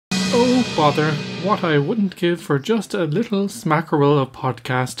Oh bother, what I wouldn't give for just a little smackerel of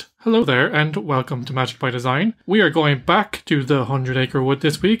podcast. Hello there and welcome to Magic by Design. We are going back to the 100 Acre Wood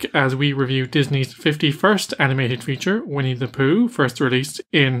this week as we review Disney's 51st animated feature, Winnie the Pooh, first released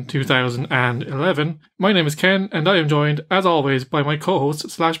in 2011. My name is Ken and I am joined, as always, by my co-host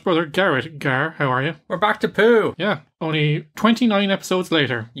 / brother Garrett. Gar, how are you? We're back to Pooh. Yeah, only 29 episodes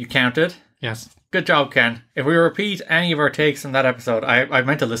later. You counted? Yes. Good job, Ken. If we repeat any of our takes from that episode, I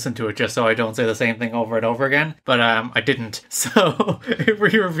meant to listen to it just so I don't say the same thing over and over again, but I didn't. So if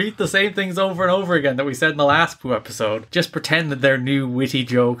we repeat the same things over and over again that we said in the last Pooh episode, just pretend that they're new witty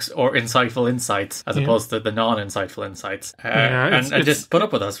jokes or insightful insights as opposed to the non-insightful insights. And just put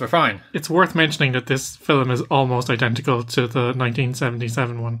up with us. We're fine. It's worth mentioning that this film is almost identical to the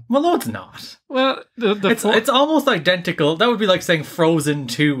 1977 one. Well, no, it's not. Well, it's almost identical. That would be like saying Frozen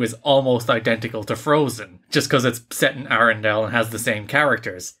 2 is almost identical to Frozen, just because it's set in Arendelle and has the same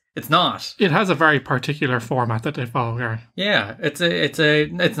characters. It's not. It has a very particular format that they follow here. Yeah, it's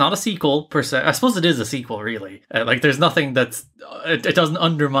not a sequel per se. I suppose it is a sequel, really. There's nothing it doesn't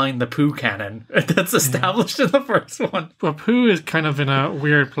undermine the Pooh canon that's established in the first one. But Pooh is kind of in a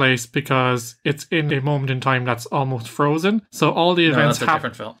weird place because it's in a moment in time that's almost frozen. So all the events that's a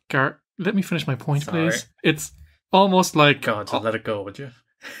different film. Gar, let me finish my point, Sorry. please. It's almost like... God, so let it go, would you?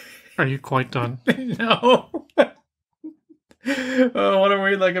 Are you quite done? No. Oh, what are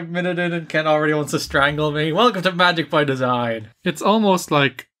we, like a minute in and Ken already wants to strangle me? Welcome to Magic by Design. It's almost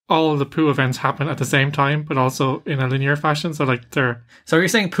like all the Pooh events happen at the same time, but also in a linear fashion. So you're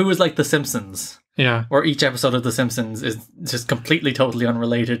saying Pooh is like The Simpsons? Yeah. Or each episode of The Simpsons is just completely, totally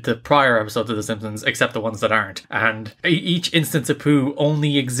unrelated to prior episodes of The Simpsons, except the ones that aren't. And each instance of Pooh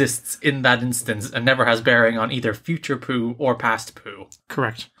only exists in that instance and never has bearing on either future Pooh or past Pooh.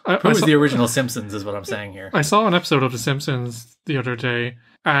 Correct. Pooh is the original Simpsons, is what I'm saying here. I saw an episode of The Simpsons the other day,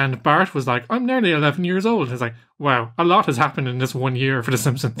 and Bart was like, I'm nearly 11 years old. It's like, wow, a lot has happened in this 1 year for The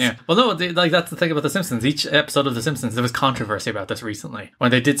Simpsons. Yeah. Well, no, that's the thing about The Simpsons. Each episode of The Simpsons, there was controversy about this recently.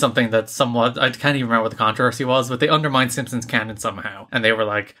 When they did something that somewhat, I can't even remember what the controversy was, but they undermined Simpsons canon somehow. And they were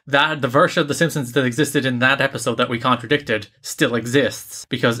like, the version of The Simpsons that existed in that episode that we contradicted still exists,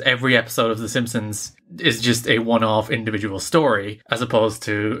 because every episode of The Simpsons is just a one-off individual story, as opposed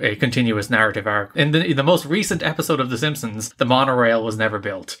to a continuous narrative arc. In the most recent episode of The Simpsons, the monorail was never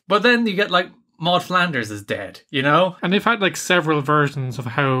built. But then you get Maud Flanders is dead, you know? And they've had several versions of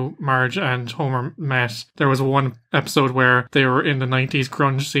how Marge and Homer met. There was one episode where they were in the 90s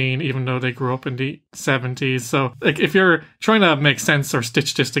grunge scene, even though they grew up in the 70s. So, if you're trying to make sense or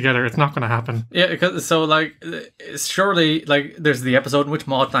stitch this together, it's not going to happen. Yeah, because surely, there's the episode in which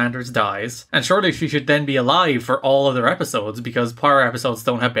Maud Flanders dies, and surely she should then be alive for all other episodes, because prior episodes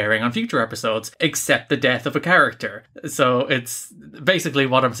don't have bearing on future episodes, except the death of a character. So, it's basically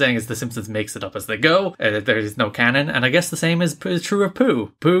what I'm saying is The Simpsons makes it up as they go. There is no canon, and I guess the same is true of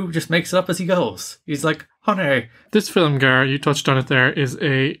Pooh. Pooh just makes it up as he goes. He's like, honey. This film, Gar, you touched on it there, is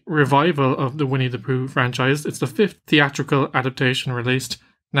a revival of the Winnie the Pooh franchise. It's the 5th theatrical adaptation released.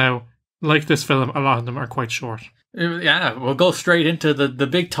 Now, like this film, a lot of them are quite short. Yeah, we'll go straight into the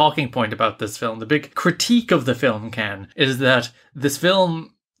big talking point about this film. The big critique of the film, Ken, is that this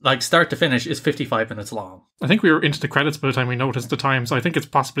film, start to finish, is 55 minutes long. I think we were into the credits by the time we noticed the time, so I think it's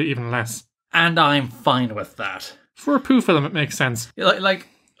possibly even less. And I'm fine with that. For a Pooh film, it makes sense.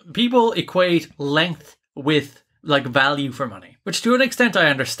 People equate length with value for money, which to an extent I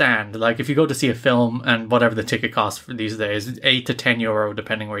understand. If you go to see a film and whatever the ticket costs for these days, €8 to €10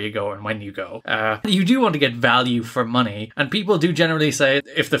 depending where you go and when you go, you do want to get value for money, and people do generally say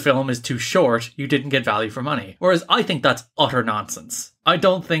if the film is too short, you didn't get value for money. Whereas I think that's utter nonsense. I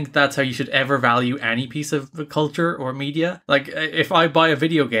don't think that's how you should ever value any piece of culture or media. If I buy a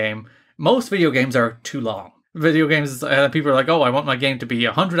video game, most video games are too long. Video games, people are like, oh, I want my game to be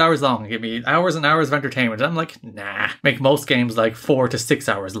 100 hours long. Give me hours and hours of entertainment. I'm like, nah. Make most games 4 to 6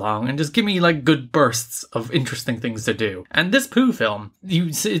 hours long and just give me good bursts of interesting things to do. And this Pooh film,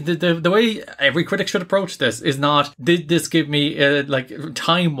 you see, the way every critic should approach this is not, did this give me,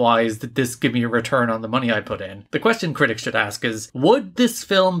 time-wise, did this give me a return on the money I put in? The question critics should ask is, would this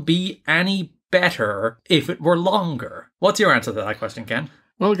film be any better if it were longer? What's your answer to that question, Ken?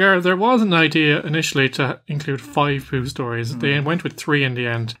 Well, Gar, there was an idea initially to include 5 Pooh stories. They went with 3 in the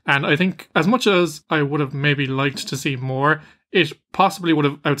end. And I think as much as I would have maybe liked to see more, it possibly would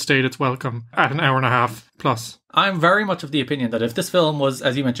have outstayed its welcome at an hour and a half plus. I'm very much of the opinion that if this film was,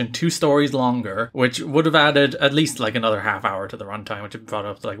 as you mentioned, 2 stories longer, which would have added at least like another half hour to the runtime, which would brought it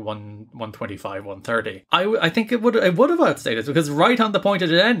up to like 125, 130, I think it would have outstayed it, because right on the point at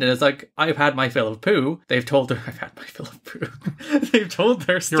the end, it's like, I've had my fill of poo. I've had my fill of poo. They've told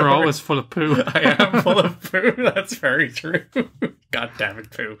their story. You're always full of poo. I am full of poo. That's very true. God damn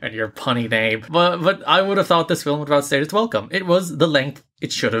it, Pooh, and your punny name. But I would have thought this film would have outstayed its welcome. It was the length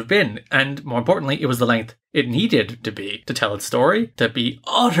it should have been, and more importantly, it was the length it needed to be to tell its story, to be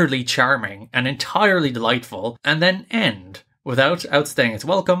utterly charming and entirely delightful, and then end without outstaying its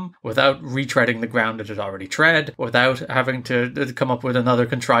welcome, without retreading the ground that it already tread, without having to come up with another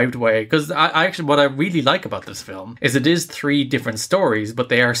contrived way. Because I actually, what I really like about this film is it is 3 different stories, but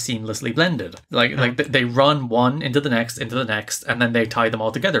they are seamlessly blended. Like they run one into the next, and then they tie them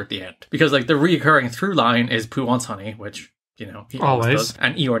all together at the end. Because like the reoccurring through line is Pooh wants honey, which, you know, he always does.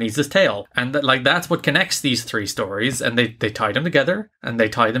 And Eeyore needs his tail. And that's what connects these 3 stories. And they tie them together, and they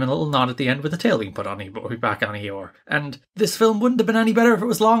tie them in a little knot at the end with a tail being put on back on Eeyore. And this film wouldn't have been any better if it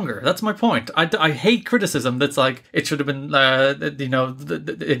was longer. That's my point. I hate criticism that's like, it should have been,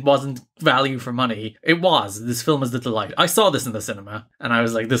 it wasn't value for money. It was. This film is a delight. I saw this in the cinema, and I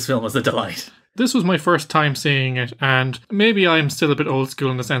was like, this film was a delight. This was my first time seeing it, and maybe I'm still a bit old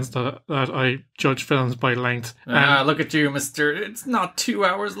school in the sense that I judge films by length. Look at you, mister. It's not 2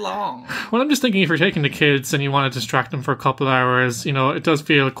 hours long. Well, I'm just thinking, if you're taking the kids and you want to distract them for a couple of hours, you know, it does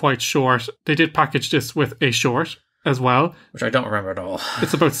feel quite short. They did package this with a short as well, which I don't remember at all.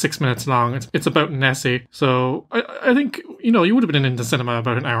 It's about 6 minutes long. It's about Nessie. So I think, you know, you would have been in the cinema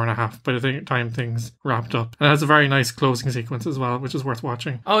about an hour and a half by the time things wrapped up. And it has a very nice closing sequence as well, which is worth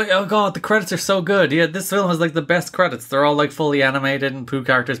watching. Oh god, the credits are so good. Yeah, this film has like the best credits. They're all like fully animated, and Pooh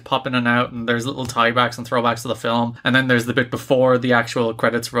characters pop in and out, and there's little tiebacks and throwbacks to the film. And then there's the bit before the actual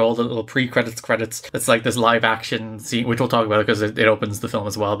credits roll, the little pre-credits credits. It's like this live action scene, which we'll talk about because it opens the film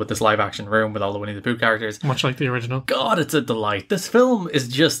as well, but this live action room with all the Winnie the Pooh characters. Much like the original. God, it's a delight. This film is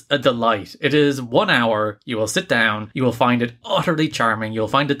just a delight. It is 1 hour. You will sit down. You will find it utterly charming. You'll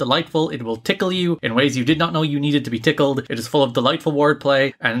find it delightful. It will tickle you in ways you did not know you needed to be tickled. It is full of delightful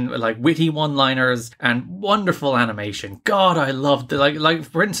wordplay and like witty one-liners and wonderful animation. God, I loved it. Like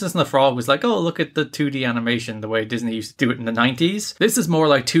for instance, the Frog was like, oh, look at the 2D animation the way Disney used to do it in the 90s. This is more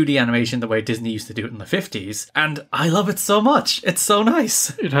like 2D animation the way Disney used to do it in the 50s. And I love it so much. It's so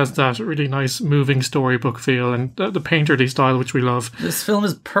nice. It has that really nice moving storybook feel, and the painterly style, which we love. This film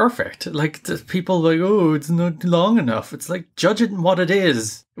is perfect. Like, people like, oh, it's not long enough. It's like, judge it in what it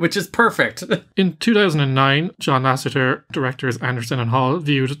is, which is perfect. In 2009, John Lasseter, directors Anderson and Hall,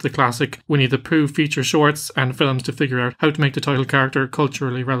 viewed the classic Winnie the Pooh feature shorts and films to figure out how to make the title character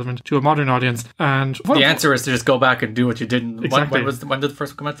culturally relevant to a modern audience. And the answer is to just go back and do what you did. Exactly. When did the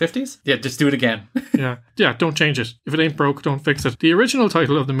first one come out? 50s? Yeah, just do it again. Yeah, don't change it. If it ain't broke, don't fix it. The original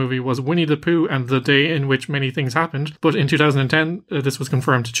title of the movie was Winnie the Pooh and the Day in Which Many Things Happened, but in 2010, this was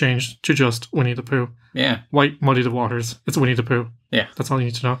confirmed to change to just Winnie the Pooh. Yeah. Why muddy the waters? It's Winnie the Pooh. Yeah. That's all you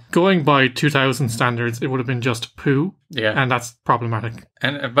need to know. Going by 2000 standards, it would have been just Pooh. Yeah. And that's problematic.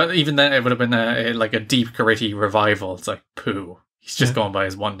 But even then, it would have been a deep, gritty revival. It's like Pooh. He's just going by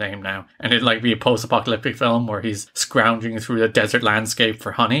his one name now. And it'd like be a post-apocalyptic film where he's scrounging through the desert landscape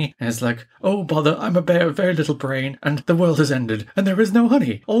for honey. And it's like, oh bother, I'm a bear with very little brain, and the world has ended, and there is no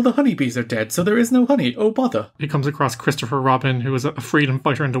honey. All the honeybees are dead, so there is no honey. Oh bother. He comes across Christopher Robin, who is a freedom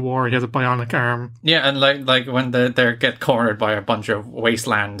fighter in the war. He has a bionic arm. Yeah, and like when they get cornered by a bunch of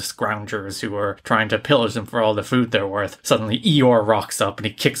wasteland scroungers who are trying to pillage them for all the food they're worth, suddenly Eeyore rocks up and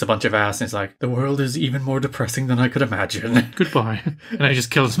he kicks a bunch of ass and he's like, the world is even more depressing than I could imagine. Goodbye. And he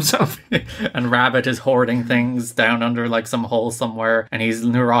just kills himself. And Rabbit is hoarding things down under like some hole somewhere, and he's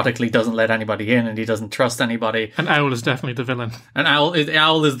neurotically doesn't let anybody in, and he doesn't trust anybody. And Owl is definitely the villain. And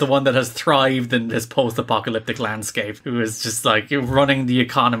Owl is the one that has thrived in this post-apocalyptic landscape, who is just like running the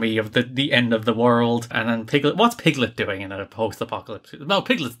economy of the end of the world. And then Piglet, what's Piglet doing in a post-apocalyptic? No,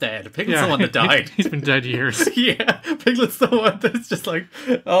 Piglet's dead. Piglet's the one that died. He's been dead years. Yeah, Piglet's the one that's just like,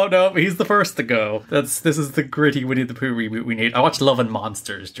 oh no, he's the first to go. This is the gritty Winnie the Pooh reboot we need. I watched Love and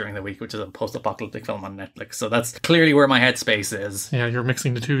Monsters during the week, which is a post-apocalyptic film on Netflix, so that's clearly where my headspace is. Yeah, you're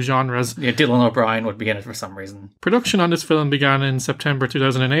mixing the two genres. Yeah, Dylan O'Brien would be in it for some reason. Production on this film began in September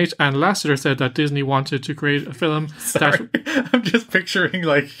 2008, and Lasseter said that Disney wanted to create a film I'm just picturing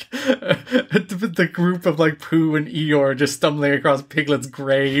like the group of like Pooh and Eeyore just stumbling across Piglet's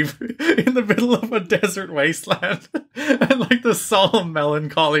grave in the middle of a desert wasteland, and like the solemn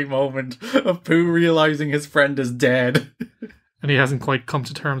melancholy moment of Pooh realizing his friend is dead. And he hasn't quite come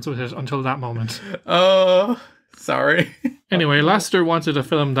to terms with it until that moment. Oh, Sorry. Anyway, Lasseter wanted a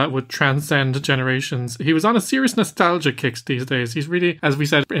film that would transcend generations. He was on a serious nostalgia kick these days. He's really, as we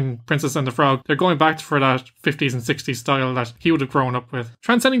said in Princess and the Frog, they're going back for that 50s and 60s style that he would have grown up with.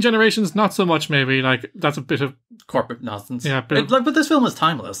 Transcending generations, not so much maybe. Like, that's a bit of corporate nonsense. Yeah, but this film is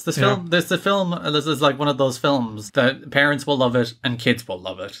timeless. This is like one of those films that parents will love it and kids will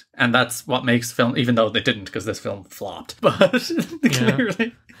love it. And that's what makes film, even though they didn't, because this film flopped. But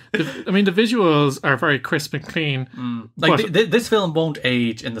clearly... the visuals are very crisp and clean. This film won't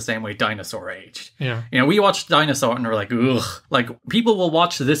age in the same way Dinosaur aged. Yeah. You know, we watched Dinosaur and we're like, ugh. Like, people will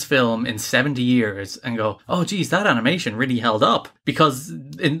watch this film in 70 years and go, oh, geez, that animation really held up. Because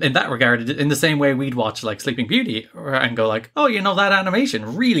in that regard, in the same way we'd watch, like, Sleeping Beauty and go like, oh, you know, that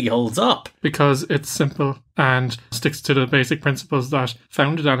animation really holds up. Because it's simple and sticks to the basic principles that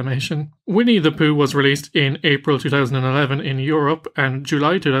founded animation. Winnie the Pooh was released in April 2011 in Europe and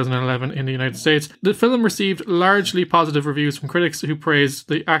July 2011 in the United States. The film received largely positive reviews from critics who praised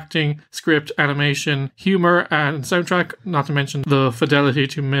the acting, script, animation, humour and soundtrack, not to mention the fidelity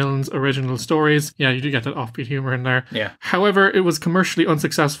to Milne's original stories. Yeah, you do get that offbeat humour in there. Yeah. However, it was commercially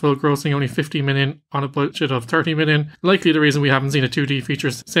unsuccessful, grossing only 50 million on a budget of 30 million. Likely the reason we haven't seen a 2D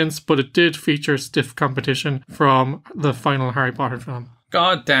feature since, but it did feature stiff competition from the final Harry Potter film.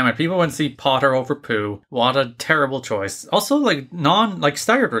 God damn it. People went to see Potter over Pooh. What a terrible choice. Also,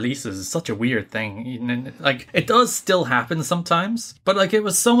 staggered releases is such a weird thing. Like, it does still happen sometimes, but, like, it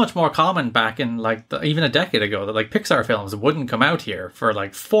was so much more common back in, like, even a decade ago that, like, Pixar films wouldn't come out here for,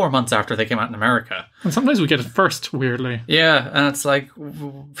 like, 4 months after they came out in America. And sometimes we get it first, weirdly. Yeah, and it's, like,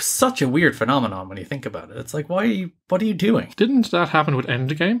 such a weird phenomenon when you think about it. It's like, what are you doing? Didn't that happen with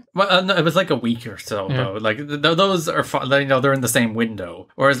Endgame? Well, no, it was, like, a week or so, though. Like, those are, they're in the same window.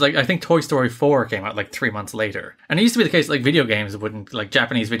 Whereas, like, I think Toy Story 4 came out like 3 months later. And it used to be the case, like,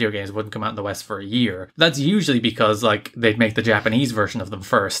 Japanese video games wouldn't come out in the West for a year. That's usually because, like, they'd make the Japanese version of them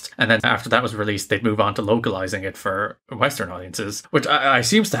first. And then after that was released, they'd move on to localizing it for Western audiences. Which I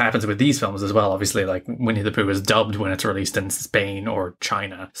assumes happens with these films as well. Obviously, like, Winnie the Pooh is dubbed when it's released in Spain or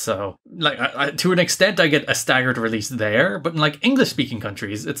China. So, like, to an extent, I get a staggered release there. But in, like, English-speaking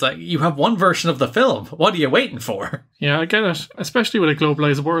countries, it's like, you have one version of the film. What are you waiting for? Yeah, I get it. Especially with a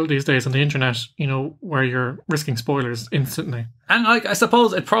globalized world these days on the internet, you know, where you're risking spoilers instantly. And, like, I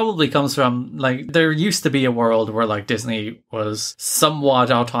suppose it probably comes from, like, there used to be a world where, like, Disney was somewhat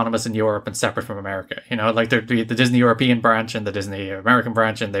autonomous in Europe and separate from America. You know, like, there'd be the Disney European branch and the Disney American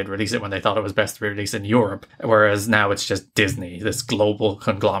branch, and they'd release it when they thought it was best to be released in Europe. Whereas now it's just Disney, this global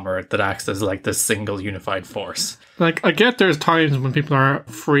conglomerate that acts as, like, this single unified force. Like, I get there's times when people are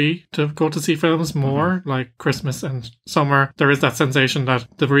free to go to see films more, like Christmas and summer. There is that sensation that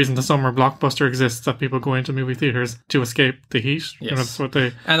the reason the summer blockbuster exists, that people go into movie theatres to escape the heat. Yes. You know, that's what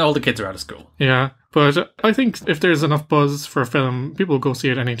they... And all the kids are out of school. Yeah. But I think if there's enough buzz for a film, people will go see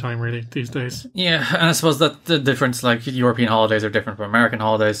it anytime, really, these days. Yeah, and I suppose that the difference, like, European holidays are different from American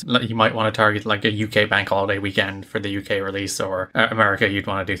holidays. Like, you might want to target, like, a UK bank holiday weekend for the UK release, or America, you'd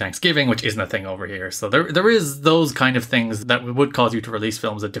want to do Thanksgiving, which isn't a thing over here. So there is those kind of things that would cause you to release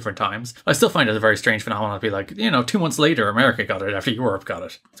films at different times. I still find it a very strange phenomenon to be like, you know, 2 months later, America got it after Europe got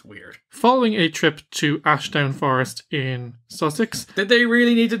it. It's weird. Following a trip to Ashdown Forest in Sussex... Did they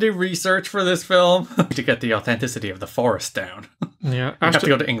really need to do research for this film? To get the authenticity of the forest down. Yeah. We have to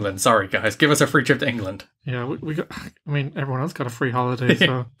go to England. Sorry, guys. Give us a free trip to England. Yeah, we got... I mean, everyone else got a free holiday,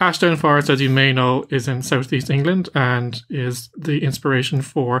 so... Ashdown Forest, as you may know, is in southeast England and is the inspiration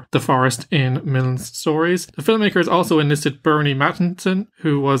for the forest in Milne's stories. The filmmakers also enlisted Bernie Mattinson,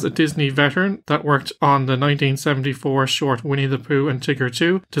 who was a Disney veteran that worked on the 1974 short Winnie the Pooh and Tigger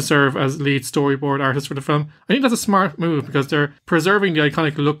 2, to serve as lead storyboard artist for the film. I think that's a smart move because they're preserving the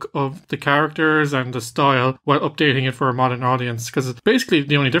iconic look of the characters and the style while updating it for a modern audience, because basically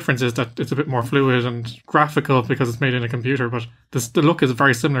the only difference is that it's a bit more fluid and graphical because it's made in a computer, but the look is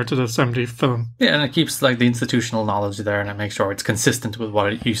very similar to the 70s film. Yeah, and it keeps, like, the institutional knowledge there, and it makes sure it's consistent with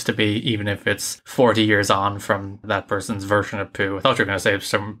what it used to be, even if it's 40 years on from that person's version of Pooh. I thought you were going to say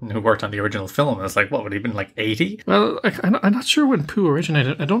someone who worked on the original film, and it's like, what would he have been, like, 80? Well, I'm not sure when Pooh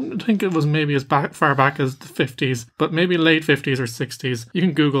originated. I don't think it was maybe as far back as the 50s, but maybe late 50s or 60s. You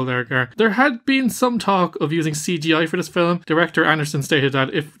can Google there, Gar. There had been some talk of using CGI for this film. Director Anderson stated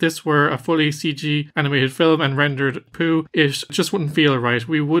that if this were a fully CG animated animated film and rendered Pooh, it just wouldn't feel right.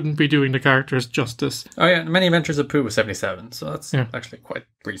 We wouldn't be doing the characters justice. Oh yeah, Many Adventures of Pooh was 77, so that's actually quite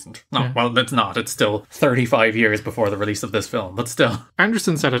recent. No, well, it's not. It's still 35 years before the release of this film, but still.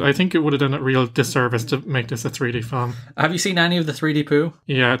 Anderson said it. I think it would have done a real disservice to make this a 3D film. Have you seen any of the 3D Pooh?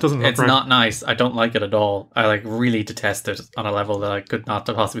 Yeah, it doesn't look right. It's not nice. I don't like it at all. I really detest it on a level that I could not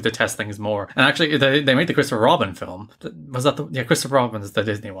possibly detest things more. And actually, they made the Christopher Robin film. Was that Christopher Robin is the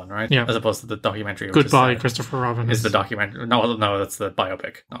Disney one, right? Yeah. As opposed to the documentary. Goodbye, Christopher Robin. Is the documentary. No, that's the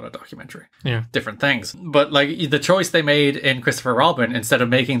biopic, not a documentary. Yeah. Different things. But the choice they made in Christopher Robin, instead of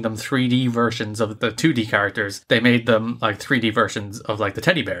making them 3D versions of the 2D characters, they made them 3D versions of the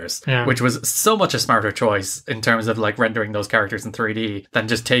teddy bears, which was so much a smarter choice in terms of rendering those characters in 3D than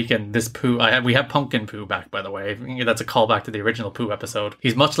just taking this Pooh. We have Pumpkin Pooh back, by the way. That's a callback to the original Pooh episode.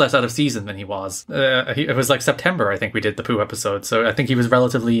 He's much less out of season than he was. It was September, I think, we did the Pooh episode, so I think he was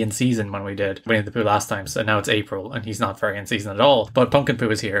relatively in season when we did Winnie the Pooh last time, so now it's April and he's not very in season at all. But Pumpkin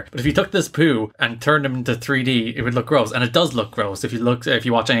Pooh is here. But if you took this Pooh and turned him into 3D, it would look gross, and it does look gross if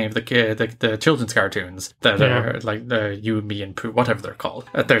you watch any of the children's cartoons that are the You, Me, and Pooh, whatever they're called.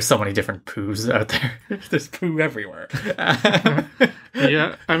 There's so many different Poohs out there. There's Pooh everywhere.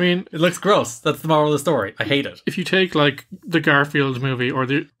 Yeah, I mean, it looks gross. That's the moral of the story. I hate it. If you take the Garfield movie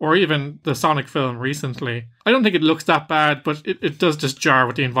or even the Sonic film recently, I don't think it looks that bad, but it does just jar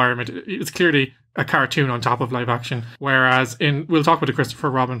with the environment. It's clearly a cartoon on top of live action, whereas we'll talk about the Christopher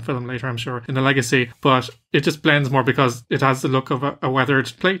Robin film later, I'm sure, in The Legacy, but it just blends more because it has the look of a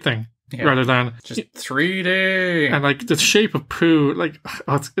weathered plate thing. Yeah. Rather than just 3D, and the shape of Pooh,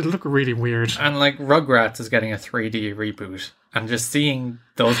 it'll look really weird. And Rugrats is getting a 3D reboot, and just seeing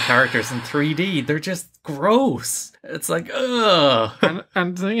those characters in 3D, they're just gross. It's ugh.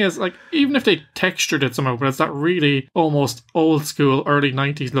 And the thing is, even if they textured it somehow, but it's that really almost old school, early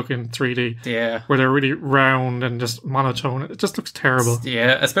 90s looking 3D. Yeah. Where they're really round and just monotone. It just looks terrible.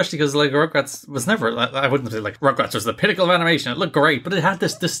 Yeah, especially because Rugrats was never, I wouldn't say Rugrats was the pinnacle of animation. It looked great, but it had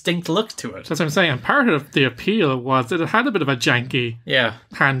this distinct look to it. That's what I'm saying. And part of the appeal was that it had a bit of a janky,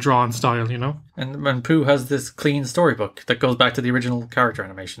 hand-drawn style, you know? And Pooh has this clean storybook that goes back to the original character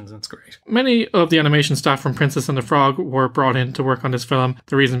animations, and it's great. Many of the animation staff from Princess and the Frog were brought in to work on this film.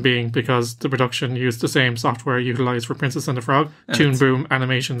 The reason being because the production used the same software utilised for Princess and the Frog, Toon Boom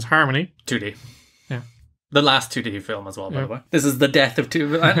Animations Harmony. 2D. Yeah. The last 2D film as well, by the way. This is the death of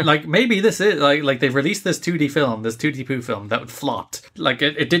 2D. And, maybe this is, they've released this 2D film, this 2D Pooh film, that flopped.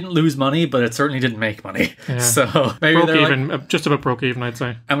 It didn't lose money, but it certainly didn't make money. Yeah. So, maybe broke even, just about broke even, I'd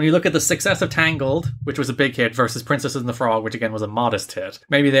say. And when you look at the success of Tangled, which was a big hit, versus Princess and the Frog, which again was a modest hit,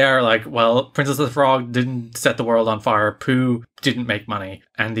 maybe they are Princess and the Frog didn't set the world on fire, Pooh didn't make money,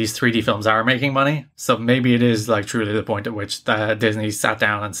 and these 3D films are making money. So maybe it is truly the point at which Disney sat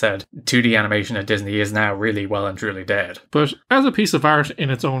down and said 2D animation at Disney is now really well and truly dead. But as a piece of art in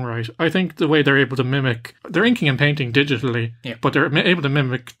its own right, I think the way they're able to mimic, they're inking and painting digitally, but they're able to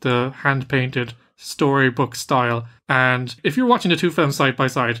mimic the hand painted storybook style. And if you're watching the two films side by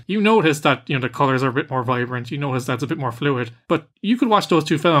side, you notice that the colours are a bit more vibrant. You notice that it's a bit more fluid. But you could watch those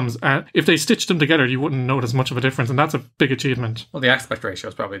two films, and if they stitched them together, you wouldn't notice much of a difference, and that's a big achievement. Well, the aspect ratio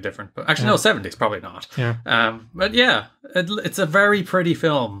is probably different, but actually, no, 70s probably not. Yeah. But yeah, it's a very pretty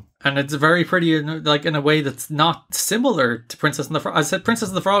film. And it's very pretty in a way that's not similar to Princess and the Frog. I said Princess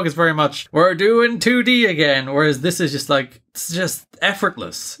and the Frog is very much, we're doing 2D again, whereas this is just it's just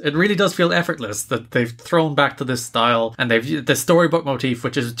effortless. It really does feel effortless that they've thrown back to this style, and they've the storybook motif,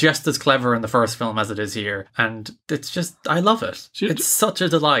 which is just as clever in the first film as it is here. And it's just, I love it. It's such a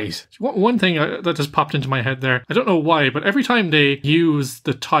delight. One thing that just popped into my head there, I don't know why, but every time they use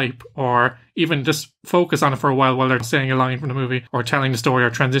the type or even just focus on it for a while they're saying a line from the movie or telling the story or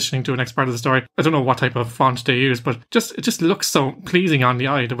transitioning to the next part of the story. I don't know what type of font they use, but it just looks so pleasing on the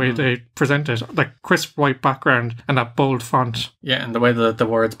eye, the way they present it. Crisp white background and that bold font. Yeah, and the way that the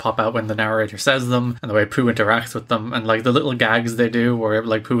words pop out when the narrator says them, and the way Pooh interacts with them, and the little gags they do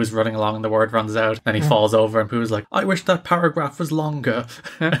where Pooh is running along and the word runs out, and he falls over and Pooh's I wish that paragraph was longer.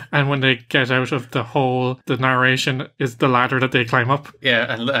 Yeah. And when they get out of the hole, the narration is the ladder that they climb up.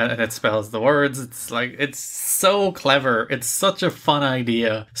 Yeah, and it spells the words. It's so clever. It's such a fun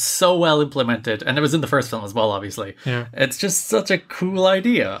idea. So well implemented. And it was in the first film as well, obviously. Yeah. It's just such a cool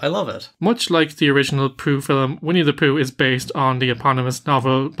idea. I love it. Much like the original Pooh film, Winnie the Pooh is based on the eponymous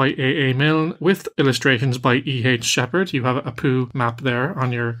novel by A.A. Milne with illustrations by E.H. Shepard. You have a Pooh map there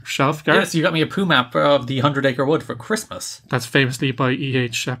on your shelf, Gar. Yes, you got me a Pooh map of the 100 Acre Wood for Christmas. That's famously by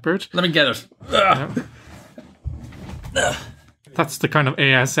E.H. Shepard. Let me get it. Yeah. That's the kind of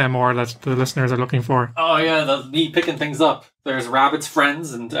ASMR that the listeners are looking for. Oh yeah, that's me picking things up. There's Rabbit's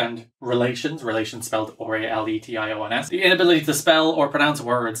friends and relations. Relations spelled Raletions. The inability to spell or pronounce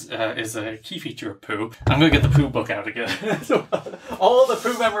words is a key feature of Pooh. I'm going to get the Pooh book out again. All the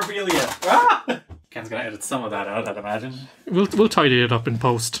Pooh memorabilia. Ah! Ken's going to edit some of that out, I'd imagine. We'll tidy it up in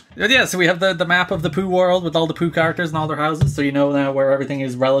post. Yeah, so we have the map of the Pooh world with all the Pooh characters and all their houses, so you know now where everything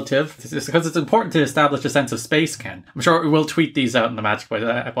is relative. It's because it's important to establish a sense of space, Ken. I'm sure we'll tweet these out in the Magic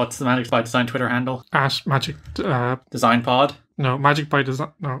by... what's the Magic by Design Twitter handle? Magic... Design Pod? No, Magic by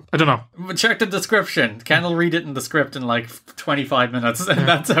Design... No, I don't know. Check the description. Ken will read it in the script in like 25 minutes, and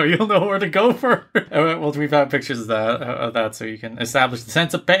that's how you'll know where to go for. Well, we've had pictures of that so you can establish the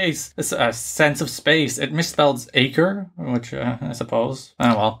sense of space. A sense of space. It misspells acre, which I suppose.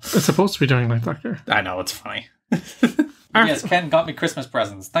 Oh, well. It's supposed to be doing like that here. I know, it's funny. Yes, Ken got me Christmas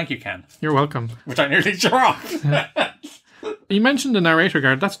presents. Thank you, Ken. You're welcome. Which I nearly dropped. You mentioned the narrator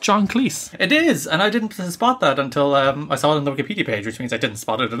guard. That's John Cleese. It is, and I didn't spot that until I saw it on the Wikipedia page, which means I didn't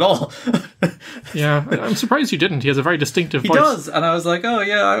spot it at all. Yeah, I'm surprised you didn't. He has a very distinctive voice. He does, and I was like, oh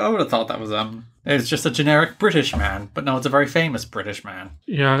yeah, I would have thought that was it's just a generic British man, but no, it's a very famous British man.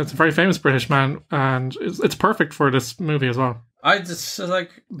 Yeah, it's a very famous British man, and it's perfect for this movie as well. I just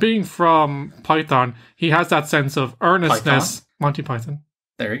like being from Python, he has that sense of earnestness. Python? Monty Python.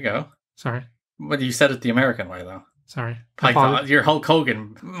 There you go. Sorry. But you said it the American way, though. Sorry. Python. You're Hulk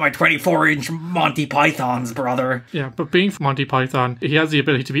Hogan. My 24-inch Monty Pythons, brother. Yeah, but being from Monty Python, he has the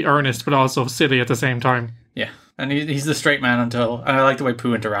ability to be earnest, but also silly at the same time. Yeah. And he's the straight man and I like the way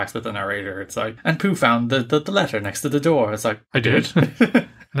Pooh interacts with the narrator. It's like, and Pooh found the letter next to the door. It's like, I did.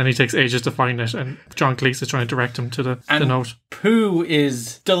 And then he takes ages to find it, and John Cleese is trying to direct him to the note. Pooh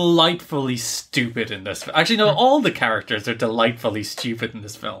is delightfully stupid in this. Actually, no, all the characters are delightfully stupid in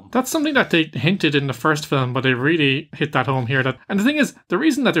this film. That's something that they hinted in the first film, but they really hit that home here. And the thing is, the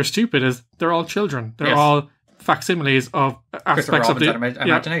reason that they're stupid is they're all children. They're all facsimiles of aspects of the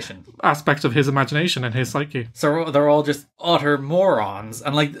imagination. Aspects of his imagination and his psyche. So they're all just utter morons.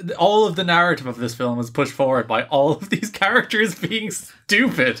 And like all of the narrative of this film is pushed forward by all of these characters being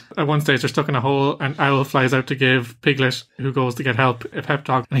stupid. At one stage they're stuck in a hole and Owl flies out to give Piglet, who goes to get help, a pep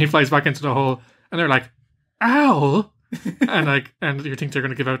talk, and he flies back into the hole and they're like, Owl? and you think they're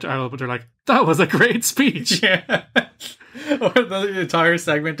going to give out to Owl, but they're like, that was a great speech. Yeah. Or the entire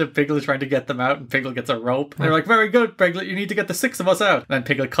segment of Piglet trying to get them out, and Piglet gets a rope. They're like, very good, Piglet, you need to get the 6 of us out. And then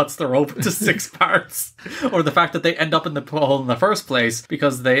Piglet cuts the rope into 6 parts. Or the fact that they end up in the hole in the first place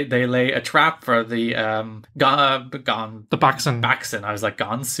because they lay a trap for the the Baxen. Baxen. I was like,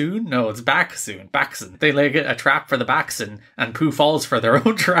 gone soon? No, it's back soon. Baxen. They lay a trap for the Baxen, and Pooh falls for their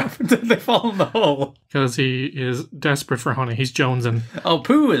own trap, and then they fall in the hole. Because he is desperate for honey. He's jonesing. Oh,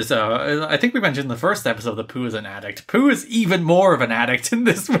 Pooh is, I think we mentioned in the first episode that Pooh is an addict. Pooh is even more of an addict in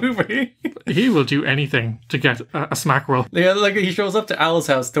this movie. He will do anything to get a smack roll. Yeah, like he shows up to Owl's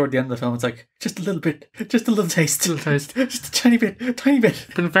house toward the end of the film. It's like, just a little bit, just a little taste. Just a tiny bit.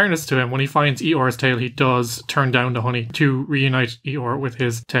 But in fairness to him, when he finds Eeyore's tail, he does turn down the honey to reunite Eeyore with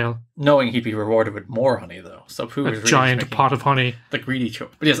his tail. Knowing he'd be rewarded with more honey, though. So Pooh is really giant pot of honey. The greedy choice.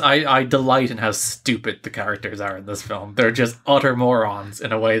 But yes, I delight in how stupid the characters are in this film. They're just utter morons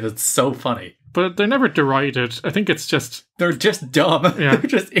in a way that's so funny. But they're never derided. I think it's just... They're just dumb. Yeah. They're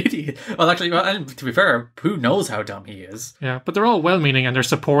just idiots. Well, actually, to be fair, Pooh knows how dumb he is. Yeah, but they're all well-meaning and they're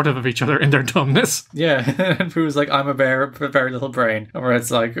supportive of each other in their dumbness. Yeah, and Pooh's like, I'm a very little brain. Or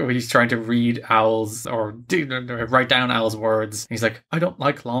it's like, he's trying to read Owl's, or write down Owl's words. He's like, I don't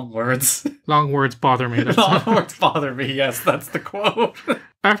like long words. Long words bother me. Long words bother me, yes, that's the quote.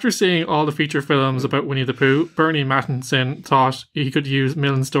 After seeing all the feature films about Winnie the Pooh, Bernie Mattinson thought he could use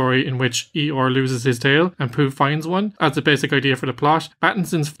Milne's story in which Eeyore loses his tail and Pooh finds one as the basic idea for the plot.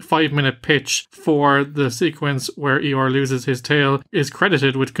 Mattinson's 5-minute pitch for the sequence where Eeyore loses his tail is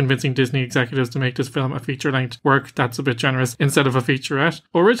credited with convincing Disney executives to make this film a feature-length work. That's a bit generous, instead of a featurette.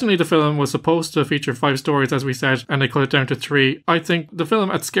 Originally the film was supposed to feature 5 stories, as we said, and they cut it down to 3. I think the film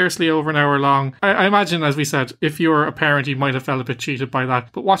at scarcely over an hour long, I imagine, as we said, if you're a parent you might have felt a bit cheated by that.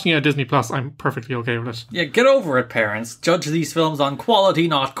 But watching it at Disney Plus, I'm perfectly okay with it. Yeah, get over it, parents. Judge these films on quality,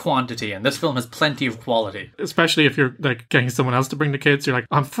 not quantity, and this film has plenty of quality. Especially if you're like getting someone else to bring the kids, you're like,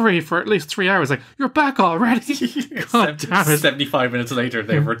 I'm free for at least 3 hours. Like, you're back already. God damn it. 75 minutes later,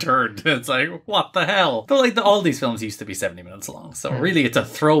 they've returned. It's like, what the hell? But like, all these films used to be 70 minutes long, so really it's a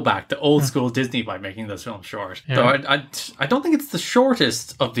throwback to old school Disney by making this film short. Yeah. So I don't think it's the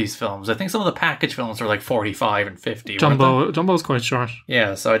shortest of these films. I think some of the package films are like 45 and 50. Jumbo's quite short. Yeah.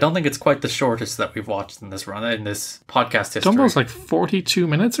 Yeah, so I don't think it's quite the shortest that we've watched in this run, in this podcast history. Dumbo's like 42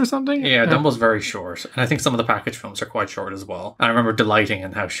 minutes or something? Yeah, Dumbo's very short. And I think some of the package films are quite short as well. I remember delighting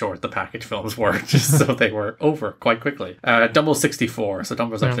in how short the package films were, just so they were over quite quickly. Dumbo's 64, so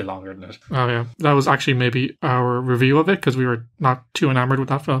Dumbo's actually longer than it. Oh, yeah. That was actually maybe our review of it, because we were not too enamored with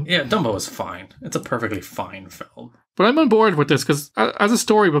that film. Yeah, Dumbo is fine. It's a perfectly fine film. But I'm on board with this, because as a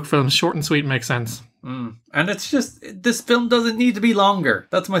storybook film, short and sweet makes sense. And it's just, this film doesn't need to be longer.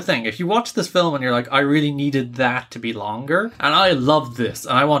 That's my thing. If you watch this film and you're like, I really needed that to be longer, and I love this,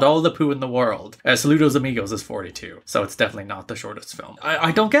 and I want all the poo in the world. Saludos Amigos is 42, so it's definitely not the shortest film.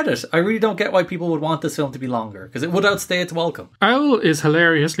 I don't get it. I really don't get why people would want this film to be longer, because it would outstay its welcome. Owl is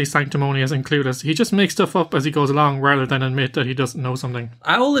hilariously sanctimonious and clueless. He just makes stuff up as he goes along rather than admit that he doesn't know something.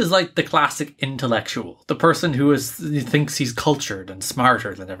 Owl is like the classic intellectual, the person who thinks he's cultured and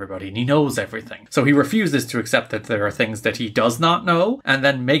smarter than everybody, and he knows everything. So he refuses to accept that there are things that he does not know, and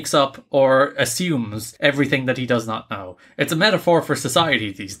then makes up or assumes everything that he does not know. It's a metaphor for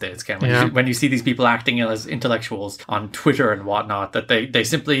society these days, Ken. When you see these people acting as intellectuals on Twitter and whatnot, that they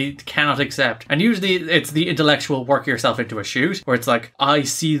simply cannot accept. And usually it's the intellectual work yourself into a shoot, where it's like, I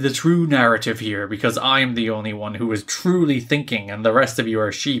see the true narrative here because I'm the only one who is truly thinking and the rest of you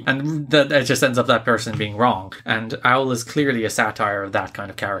are sheep. And that it just ends up that person being wrong. And Owl is clearly a satire of that kind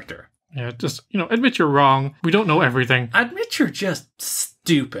of character. Yeah, just, admit you're wrong. We don't know everything. Admit you're just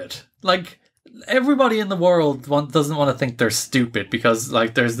stupid. Like, everybody in the world doesn't want to think they're stupid because,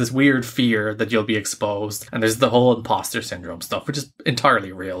 like, there's this weird fear that you'll be exposed, and there's the whole imposter syndrome stuff, which is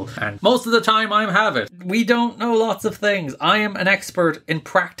entirely real. And most of the time I have it. We don't know lots of things. I am an expert in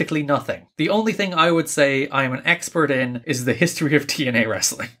practically nothing. The only thing I would say I am an expert in is the history of TNA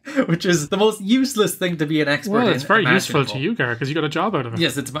wrestling, which is the most useless thing to be an expert in. Well, it's very useful to you, Gar, because you got a job out of it.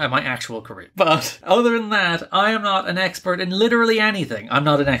 Yes, it's my actual career. But other than that, I am not an expert in literally anything. I'm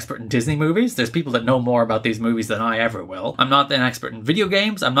not an expert in Disney movies. There's people that know more about these movies than I ever will. I'm not an expert in video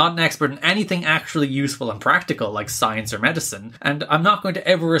games. I'm not an expert in anything actually useful and practical like science or medicine. And I'm not going to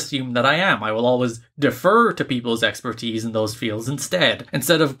ever assume that I am. I will always defer to people's expertise in those fields instead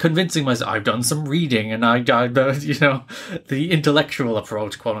of convincing myself I've done some reading and I the intellectual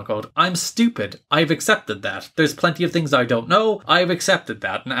approach, quote unquote. I'm stupid. I've accepted that. There's plenty of things I don't know. I've accepted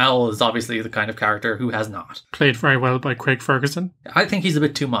that. And Owl is obviously the kind of character who has not. Played very well by Craig Ferguson. I think he's a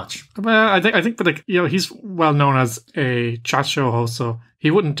bit too much. Well, I think, but he's well known as a chat show host, so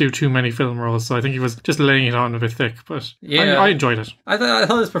he wouldn't do too many film roles. So I think he was just laying it on a bit thick. But yeah, I enjoyed it. I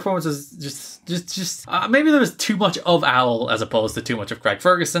thought his performance was just maybe there was too much of Owl as opposed to too much of Craig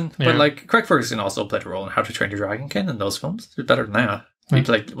Ferguson. But like Craig Ferguson also played a role in How to Train Your Dragon, Ken, in those films. He was better than that. He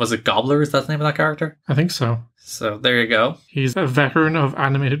played, was it Gobbler? Is that the name of that character? I think so. So there you go. He's a veteran of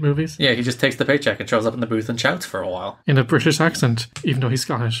animated movies. Yeah, he just takes the paycheck and shows up in the booth and shouts for a while. In a British accent, even though he's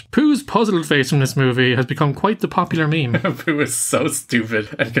Scottish. Pooh's puzzled face from this movie has become quite the popular meme. Pooh is so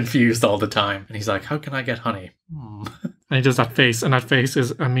stupid and confused all the time. And he's like, how can I get honey? And he does that face, and that face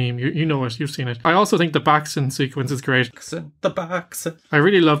is a meme. You know it, you've seen it. I also think the Baxon sequence is great. The Baxon. I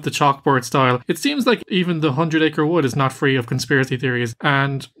really love the chalkboard style. It seems like even the 100 Acre Wood is not free of conspiracy theories,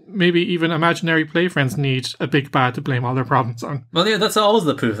 and maybe even imaginary play friends need a big bad to blame all their problems on. Well, yeah, that's always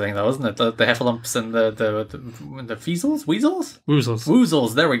the Pooh thing, though, isn't it? The heffalumps and the feasels? Weasels? Woozles.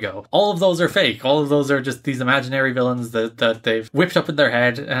 Woozles, there we go. All of those are fake. All of those are just these imaginary villains that they've whipped up in their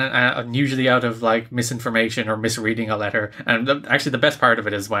head, and usually out of, like, misinformation or misreading a letter. And actually the best part of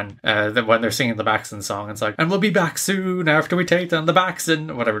it is when they're singing the Baxon song, it's like, and we'll be back soon after we take down the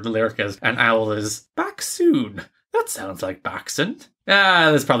Baxon, whatever the lyric is, and Owl is, back soon? That sounds like Baxon.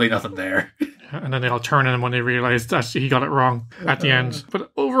 There's probably nothing there. And then they all turn on him when they realise that he got it wrong at the end.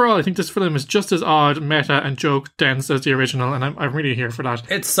 But overall, I think this film is just as odd, meta, and joke dense as the original, and I'm really here for that.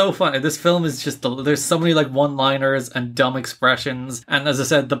 It's so funny. This film is just, there's so many like one-liners and dumb expressions, and as I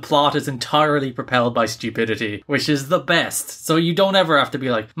said, the plot is entirely propelled by stupidity, which is the best. So you don't ever have to be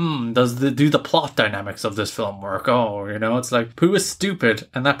like, do the plot dynamics of this film work? It's like, Pooh is stupid,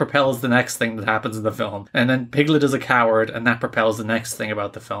 and that propels the next thing that happens in the film. And then Piglet is a coward, and that propels the next thing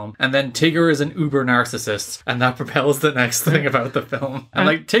about the film. And then Tigger is an uber narcissist, and that propels the next thing about the film. And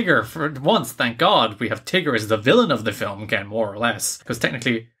like Tigger, for once, thank God, we have Tigger as the villain of the film again, more or less, because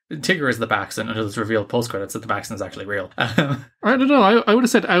technically Tigger is the Baxon until it's revealed post-credits that the Baxon is actually real. I don't know, I would have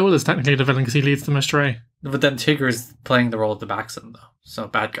said Owl is technically the villain because he leads them astray. But then Tigger's playing the role of the Baxon, though. So,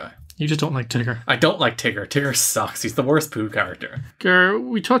 bad guy. You just don't like Tigger. I don't like Tigger. Tigger sucks. He's the worst Pooh character. Gar,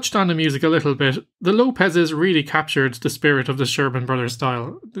 we touched on the music a little bit. The Lopez's really captured the spirit of the Sherman Brothers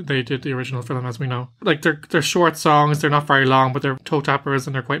style. They did the original film, as we know. Like, they're short songs, they're not very long, but they're toe tappers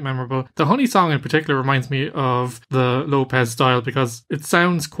and they're quite memorable. The Honey song in particular reminds me of the Lopez style because it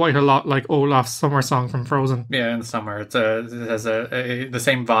sounds quite a lot like Olaf's summer song from Frozen. Yeah, in the summer. It has the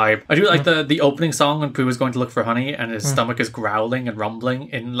same vibe. I do like the opening song when Pooh is going to look for honey and his stomach is growling and rumbling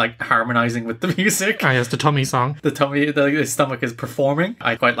in, like, harmonizing with the music. Ah, yes, the tummy song. The stomach is performing.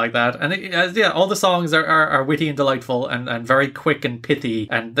 I quite like that. And all the songs are witty and delightful and very quick and pithy.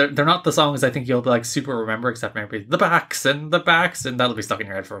 And they're not the songs I think you'll like super remember, except maybe the backs, and that'll be stuck in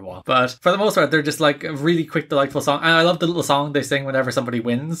your head for a while. But for the most part, they're just like a really quick, delightful song. And I love the little song they sing whenever somebody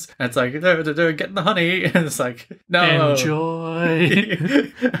wins. And it's like, getting the honey. And it's like, no. Enjoy.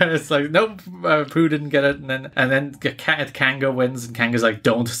 And it's like, nope, Pooh didn't get it. And then Kanga wins, and Kanga's like,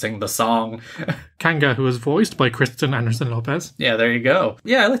 don't sing the song. Kanga, who is voiced by Kristen Anderson Lopez. Yeah, there you go.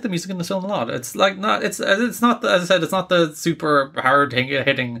 Yeah, I like the music in this film a lot. It's like it's not, as I said, it's not the super hard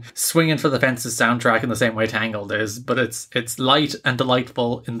hitting swinging for the fences soundtrack in the same way Tangled is, but it's light and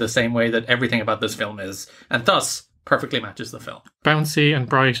delightful in the same way that everything about this film is, and thus perfectly matches the film. Bouncy and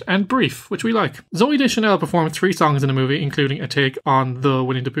bright and brief, which we like. Zooey Deschanel performed 3 songs in the movie, including a take on the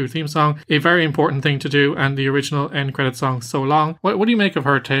Winnie the Pooh theme song, a very important thing to do, and the original end credit song, So Long. What do you make of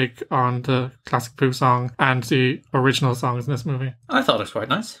her take on the classic Pooh song and the original songs in this movie? I thought it was quite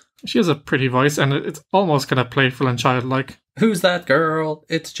nice. She has a pretty voice, and it's almost kind of playful and childlike. Who's that girl?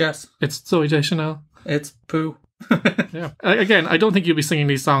 It's Jess. It's Zooey Deschanel. It's Pooh. Yeah. Again, I don't think you'll be singing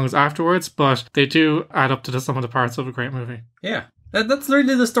these songs afterwards, but they do add up to some of the parts of a great movie. Yeah. That's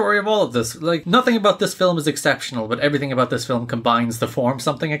really the story of all of this. Like, nothing about this film is exceptional, but everything about this film combines to form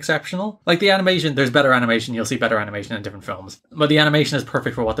something exceptional. Like, the animation, there's better animation, you'll see better animation in different films. But the animation is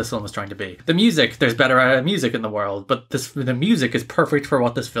perfect for what this film is trying to be. The music, there's better music in the world, but the music is perfect for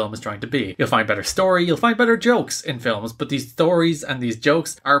what this film is trying to be. You'll find better story, you'll find better jokes in films, but these stories and these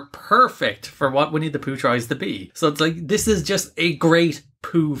jokes are perfect for what Winnie the Pooh tries to be. So it's like, this is just a great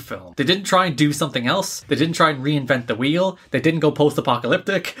Pooh film. They didn't try and do something else. They didn't try and reinvent the wheel. They didn't go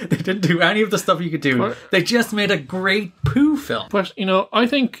post-apocalyptic. They didn't do any of the stuff you could do. But they just made a great Pooh film. But, I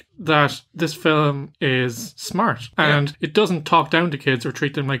think that this film is smart and it doesn't talk down to kids or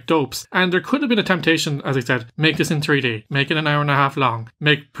treat them like dopes. And there could have been a temptation, as I said, make this in 3D, make it an hour and a half long,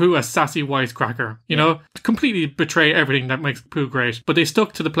 make Pooh a sassy wisecracker, completely betray everything that makes Pooh great. But they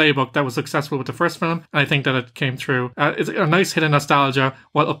stuck to the playbook that was successful with the first film, and I think that it came through. It's a nice hit of nostalgia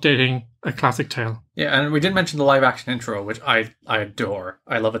while updating a classic tale. Yeah, and we didn't mention the live action intro, which I adore.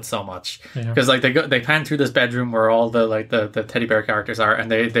 I love it so much because they pan through this bedroom where all the teddy bear characters are,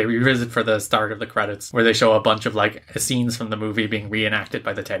 and they revisit for the start of the credits where they show a bunch of scenes from the movie being reenacted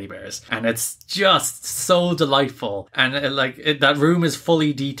by the teddy bears, and it's just so delightful. And that room is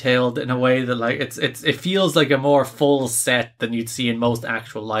fully detailed in a way that it feels like a more full set than you'd see in most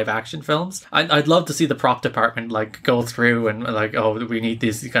actual live action films. I'd love to see the prop department go through and we need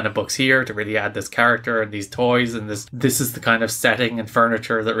these kind of books here to really add this character and these toys, and this is the kind of setting and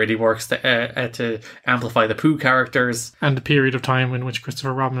furniture that really works to amplify the Pooh characters and the period of time in which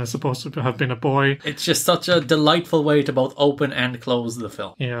Christopher Robin is supposed to have been a boy. It's just such a delightful way to both open and close the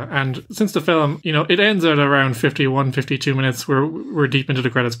film. Yeah, and since the film, it ends at around 51, 52 minutes. We're deep into the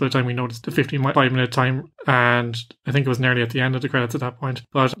credits by the time we noticed the 55-minute time, and I think it was nearly at the end of the credits at that point.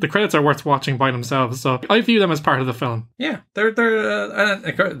 But the credits are worth watching by themselves, so I view them as part of the film. Yeah, there's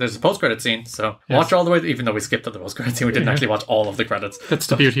a post-credit scene, so watch all the way, even though we skipped the post-credit scene, we didn't actually watch all of the credits. That's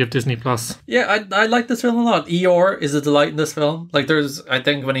the beauty of Disney Plus. Yeah, I like this film a lot. Eeyore is a delight in this film. I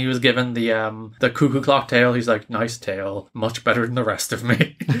think when he was given the cuckoo clock tail, he's like, nice tail, much better than the rest of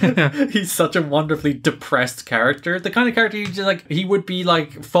me. He's such a wonderfully depressed character. The kind of character he would be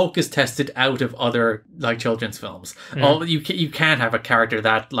focus tested out of other children's films. Yeah. You can't have a character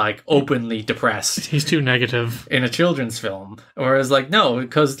that openly depressed. He's too negative in a children's film. Whereas no,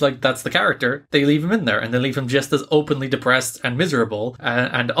 because that's the character, they leave him in there, and they leave him just as openly depressed and miserable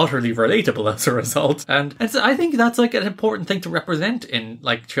and utterly relatable as a result. And I think that's an important thing to represent in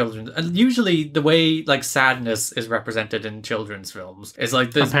children. And usually the way sadness is represented in children's films is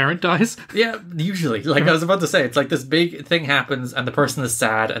this a parent dies. Yeah, usually. I was about to say, it's this big thing happens and the person is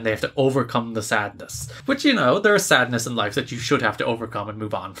sad and they have to overcome the sadness. Which, there is sadness in life that you should have to overcome and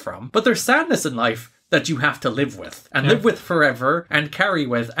move on from. But there's sadness in life that you have to live with and live with forever and carry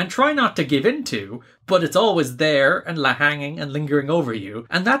with and try not to give into, but it's always there and hanging and lingering over you.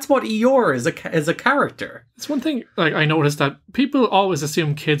 And that's what Eeyore is a character. It's one thing, like, I noticed that people always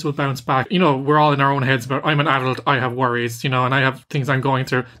assume kids will bounce back. You know, we're all in our own heads about, I'm an adult, I have worries, you know, and I have things I'm going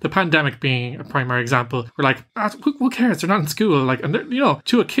through. The pandemic being a primary example. We're like, who cares? They're not in school. Like, and you know,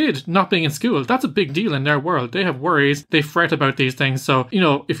 to a kid not being in school, that's a big deal in their world. They have worries. They fret about these things. So, you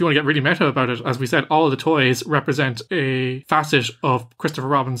know, if you want to get really meta about it, as we said, all the toys represent a facet of Christopher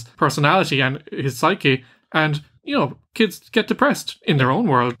Robin's personality and his psyche. And, you know, kids get depressed in their own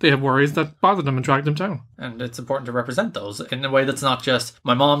world. They have worries that bother them and drag them down. And it's important to represent those in a way that's not just,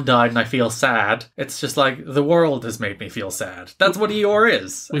 my mom died and I feel sad. It's just like, the world has made me feel sad. That's what Eeyore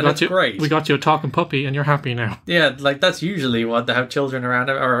is. That's great. We got you a talking puppy and you're happy now. Yeah, like that's usually how children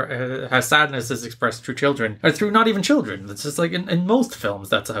around, or how sadness is expressed through children. Or through not even children. It's just like in most films,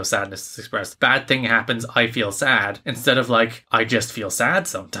 that's how sadness is expressed. Bad thing happens, I feel sad. Instead of like, I just feel sad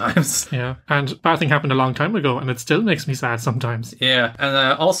sometimes. Yeah, and bad thing happened a long time ago and it still makes me sad sometimes. Yeah,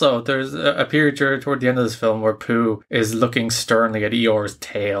 and also there's a period toward the end of this film where Pooh is looking sternly at Eeyore's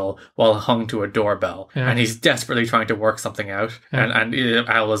tail while hung to a doorbell, and he's desperately trying to work something out, and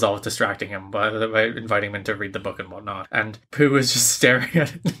Owl is always distracting him by inviting him in to read the book and whatnot, and Pooh is just staring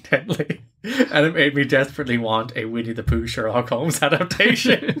at it intently. And it made me desperately want a Winnie the Pooh Sherlock Holmes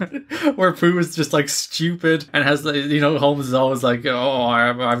adaptation where Pooh is just like stupid and has, you know, Holmes is always like, oh, I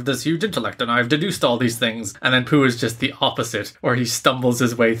have this huge intellect and I've deduced all these things. And then Pooh is just the opposite, where he stumbles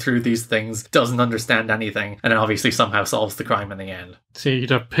his way through these things, doesn't understand anything, and then obviously somehow solves the crime in the end. See, you'd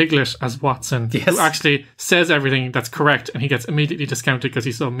have Piglet as Watson, who actually says everything that's correct and he gets immediately discounted because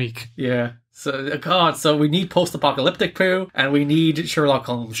he's so meek. Yeah. So we need post-apocalyptic Pooh, and we need Sherlock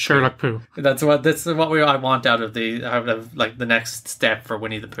Holmes. Sherlock Pooh. That's what I want out of like the next step for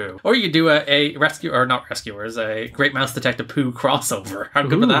Winnie the Pooh. Or you do a Great Mouse Detective Pooh crossover. How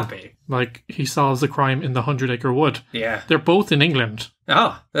good would that be? Like he solves a crime in the 100-Acre Wood. Yeah, they're both in England.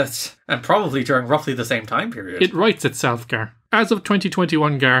 And probably during roughly the same time period. It writes itself, Gar. As of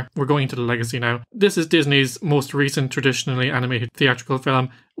 2021, Gar, we're going into the legacy now. This is Disney's most recent traditionally animated theatrical film.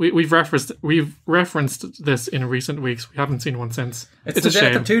 We've referenced this in recent weeks. We haven't seen one since. It's a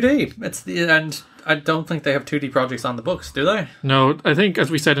death of 2D. And I don't think they have 2D projects on the books, do they? No, I think, as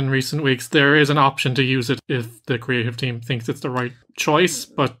we said in recent weeks, there is an option to use it if the creative team thinks it's the right choice,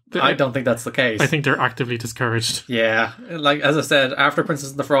 but I don't think that's the case. I think they're actively discouraged. Yeah, like as I said, after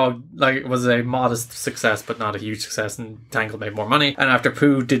Princess and the Frog, like it was a modest success, but not a huge success, and Tangled made more money. And after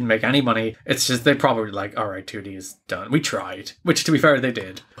Pooh didn't make any money, it's just they probably like, all right, 2D is done. We tried, which to be fair, they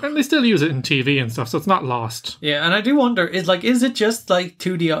did, and they still use it in TV and stuff, so it's not lost. Yeah, and I do wonder, is it just like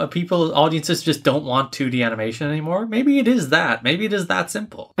 2D? Audiences just don't want 2D animation anymore? Maybe it is that. Maybe it is that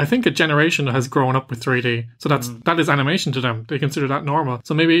simple. I think a generation has grown up with 3D, so that is animation to them. They consider that normal.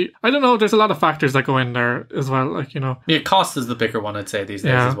 So maybe, I don't know, there's a lot of factors that go in there as well, like, you know. Yeah, cost is the bigger one, I'd say, these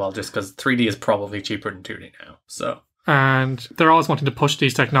days as well, just because 3D is probably cheaper than 2D now, so. And they're always wanting to push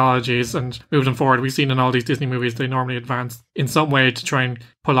these technologies and move them forward. We've seen in all these Disney movies, they normally advance in some way to try and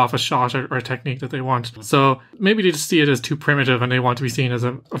pull off a shot or a technique that they want. So maybe they just see it as too primitive and they want to be seen as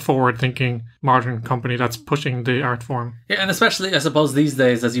a forward-thinking modern company that's pushing the art form. Yeah, and especially, I suppose, these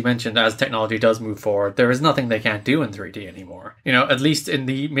days, as you mentioned, as technology does move forward, there is nothing they can't do in 3D anymore. You know, at least in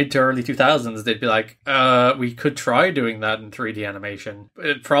the mid to early 2000s, they'd be like, we could try doing that in 3D animation.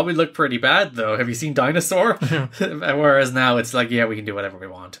 It'd probably look pretty bad, though. Have you seen Dinosaur? Whereas now it's like, yeah, we can do whatever we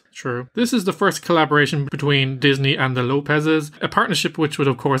want. True. This is the first collaboration between Disney and the Lopez's, a partnership which would,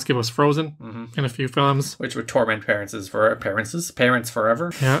 of course, give us Frozen in a few films. Which would torment parents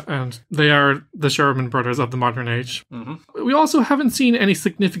forever. Yeah, and they are the Sherman brothers of the modern age. We also haven't seen any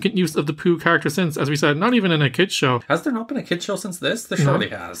significant use of the Pooh character since, as we said, not even in a kids show. Has there not been a kids show since this? There surely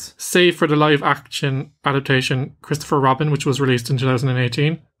has. Save for the live action adaptation Christopher Robin, which was released in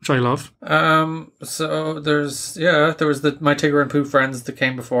 2018. Which I love. So there was the My Tigger and Pooh Friends that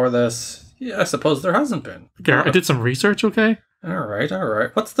came before this. Yeah, I suppose there hasn't been. Garrett, I did some research, okay? All right.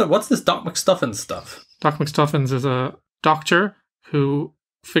 What's this Doc McStuffins stuff? Doc McStuffins is a doctor who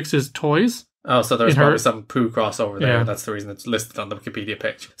fixes toys. Oh, so there's probably some Pooh crossover there. Yeah. That's the reason it's listed on the Wikipedia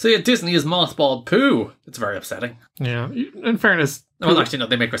page. So yeah, Disney has mothballed Pooh. It's very upsetting. Yeah, in fairness, Well, actually, no,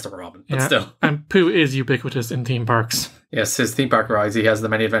 they make Christopher Robin, but still. And Pooh is ubiquitous in theme parks. Yes, his theme park rides. He has the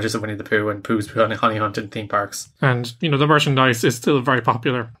Many Adventures of Winnie the Pooh and Pooh's Honey Hunt in theme parks. And, the merchandise is still very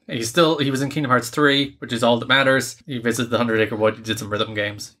popular. He was in Kingdom Hearts 3, which is all that matters. He visited the 100 Acre Wood, he did some rhythm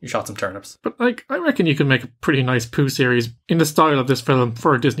games, he shot some turnips. But, I reckon you could make a pretty nice Pooh series in the style of this film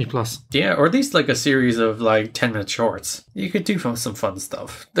for Disney+. Yeah, or at least a series of 10-minute shorts. You could do some fun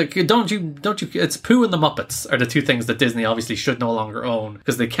stuff. Don't you, it's Pooh and the Muppets are the two things that Disney obviously should no longer own,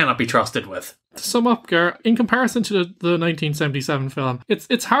 because they cannot be trusted with. To sum up, Gar, in comparison to the 1977 film,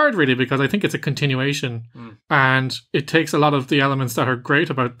 it's hard really because I think it's a continuation and it takes a lot of the elements that are great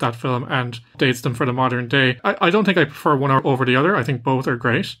about that film and dates them for the modern day. I don't think I prefer one over the other. I think both are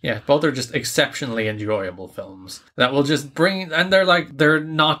great. Yeah, both are just exceptionally enjoyable films that will just bring, and they're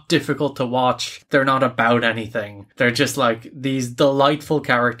not difficult to watch. They're not about anything. They're just these delightful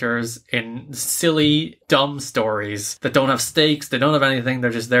characters in silly, dumb stories that don't have stakes. They don't have anything.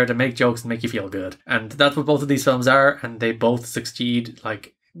 They're just there to make jokes and make you feel good. And that's what both of these films are, and they both succeed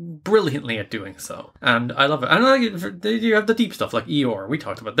brilliantly at doing so. And I love it. And you have the deep stuff like Eeyore, we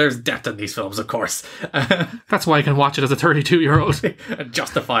talked about. There's depth in these films, of course. That's why I can watch it as a 32-year-old. And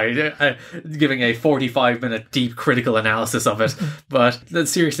justify giving a 45-minute deep critical analysis of it. But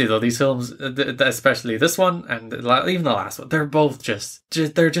seriously though, these films, especially this one and even the last one, they're both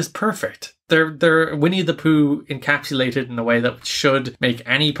they're just perfect. They're Winnie the Pooh encapsulated in a way that should make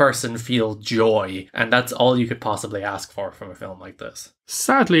any person feel joy, and that's all you could possibly ask for from a film like this.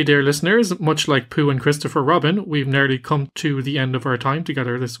 Sadly, dear listeners, much like Pooh and Christopher Robin, we've nearly come to the end of our time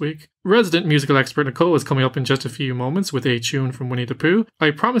together this week. Resident musical expert Nicole is coming up in just a few moments with a tune from Winnie the Pooh.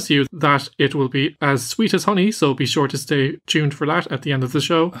 I promise you that it will be as sweet as honey, so be sure to stay tuned for that at the end of the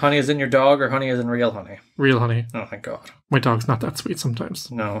show. Honey as in your dog or honey as in real honey? Real honey. Oh, thank God. My dog's not that sweet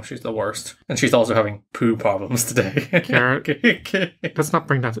sometimes. No, she's the worst. And she's also having poo problems today. Let's not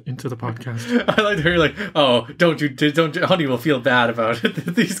bring that into the podcast. I like to hear oh, don't you, honey will feel bad about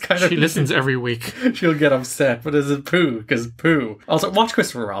it. These kind of... She listens every week. She'll get upset, but is it poo? Because poo. Also, watch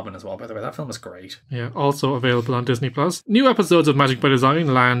Christopher Robin as well, by the way. That film is great. Yeah, also available on Disney+. New episodes of Magic by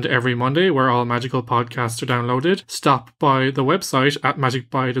Design land every Monday, where all magical podcasts are downloaded. Stop by the website at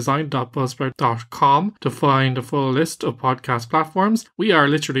magicbydesign.buzzsprout.com to find a full list of podcast platforms. We are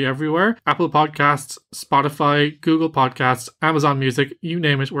literally everywhere. Apple Podcasts, Spotify, Google Podcasts, Amazon Music, you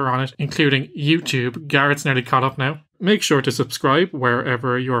name it, we're on it, including YouTube. Garrett's nearly caught up now. Make sure to subscribe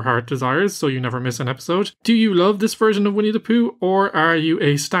wherever your heart desires so you never miss an episode. Do you love this version of Winnie the Pooh, or are you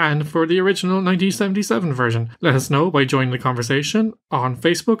a stan for the original 1977 version? Let us know by joining the conversation on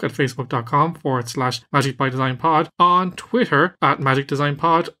Facebook at facebook.com/magicbydesignpod, on Twitter at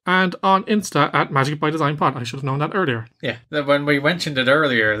magicdesignpod, and on Insta at magicbydesignpod. I should have known that earlier. Yeah, when we mentioned it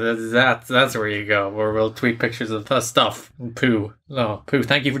earlier, that's where you go, where we'll tweet pictures of the stuff. Pooh. Oh, Pooh,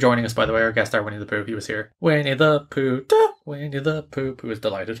 thank you for joining us, by the way. Our guest star, Winnie the Pooh, he was here. Winnie the Pooh. Winnie the Pooh. Pooh is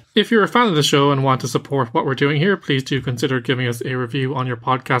delighted. If you're a fan of the show and want to support what we're doing here, please do consider giving us a review on your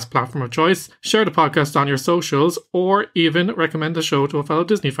podcast platform of choice, share the podcast on your socials, or even recommend the show to a fellow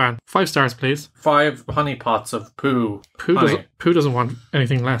Disney fan. 5 stars, please. 5 honey pots of Pooh. Pooh doesn't want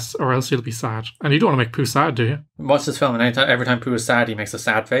anything less, or else he'll be sad. And you don't want to make Pooh sad, do you? Watch this film, and every time Pooh is sad, he makes a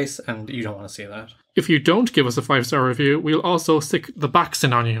sad face, and you don't want to see that. If you don't give us a 5-star review, we'll also stick the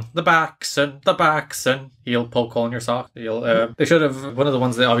Baxon on you. The Baxon. He'll poke hole in your sock. They should have, one of the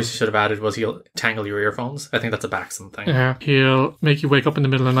ones they obviously should have added was he'll tangle your earphones. I think that's a Baxon thing. Yeah, he'll make you wake up in the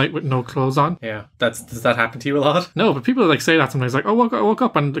middle of the night with no clothes on. Yeah, does that happen to you a lot? No, but people say that sometimes, I woke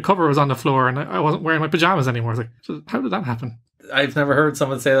up and the cover was on the floor and I wasn't wearing my pajamas anymore. It's how did that happen? I've never heard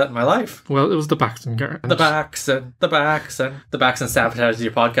someone say that in my life. Well, it was the Baxon, Garrett. The Baxon. The Baxon sabotages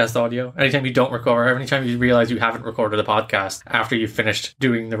your podcast audio. Anytime you don't record, anytime you realize you haven't recorded a podcast after you've finished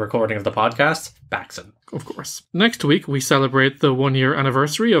doing the recording of the podcast, Baxon. Of course. Next week, we celebrate the 1-year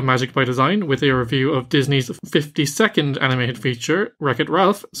anniversary of Magic by Design with a review of Disney's 52nd animated feature, Wreck-It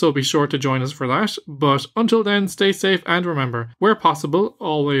Ralph, so be sure to join us for that. But until then, stay safe and remember, where possible,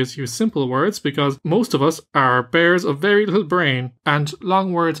 always use simple words because most of us are bears of very little brain and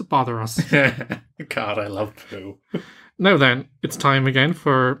long words bother us. God, I love Pooh. Now then, it's time again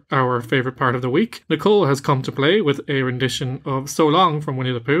for our favourite part of the week. Nicole has come to play with a rendition of So Long from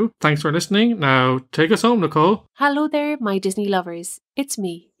Winnie the Pooh. Thanks for listening. Now, take us home, Nicole. Hello there, my Disney lovers. It's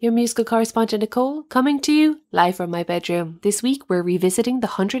me, your musical correspondent Nicole, coming to you live from my bedroom. This week, we're revisiting the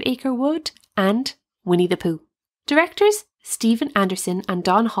 100 Acre Wood and Winnie the Pooh. Directors Stephen Anderson and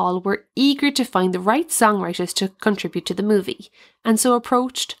Don Hall were eager to find the right songwriters to contribute to the movie, and so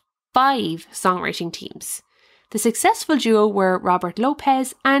approached 5 songwriting teams. The successful duo were Robert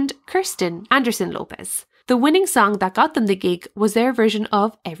Lopez and Kirsten Anderson Lopez. The winning song that got them the gig was their version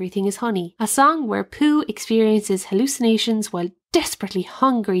of Everything is Honey, a song where Pooh experiences hallucinations while desperately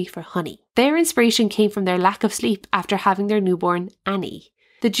hungry for honey. Their inspiration came from their lack of sleep after having their newborn, Annie.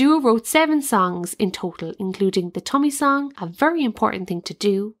 The duo wrote 7 songs in total, including the Tummy Song, A Very Important Thing to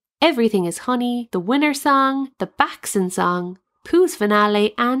Do, Everything is Honey, the Winner Song, the Baxon Song, Pooh's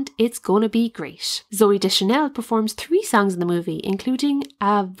Finale, and It's Gonna Be Great. Zooey Deschanel performs 3 songs in the movie, including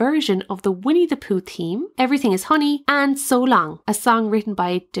a version of the Winnie the Pooh theme, Everything is Honey, and So Long, a song written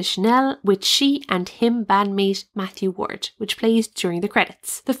by Deschanel with she and him bandmate Matthew Ward, which plays during the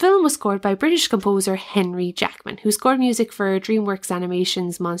credits. The film was scored by British composer Henry Jackman, who scored music for DreamWorks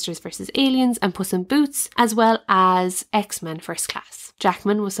Animation's Monsters vs. Aliens and Puss in Boots, as well as X-Men First Class.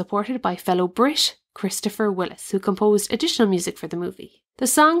 Jackman was supported by fellow Brit Christopher Willis, who composed additional music for the movie. The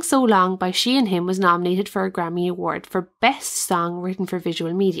song So Long by She and Him was nominated for a Grammy Award for Best Song Written for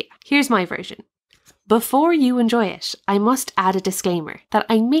Visual Media. Here's my version. Before you enjoy it, I must add a disclaimer that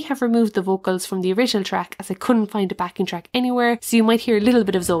I may have removed the vocals from the original track as I couldn't find a backing track anywhere, so you might hear a little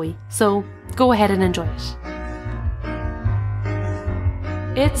bit of Zoe. So go ahead and enjoy it.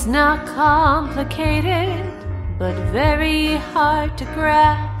 It's not complicated, but very hard to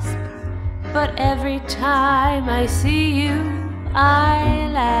grasp. But every time I see you, I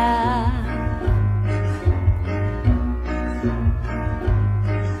laugh.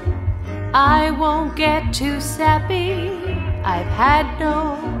 I won't get too sappy, I've had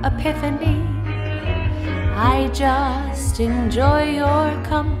no epiphany. I just enjoy your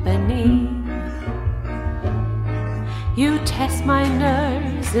company. You test my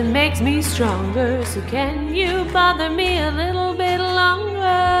nerves, it makes me stronger. So can you bother me a little bit longer?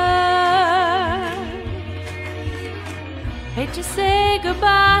 Hate to say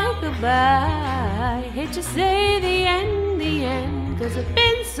goodbye, goodbye. Hate to say the end, 'cause it's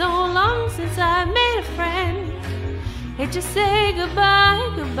been so long since I made a friend. Hate to say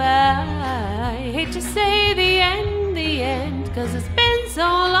goodbye, goodbye. Hate to say the end, 'cause it's been so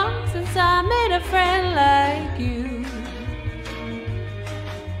long since I made a friend like you.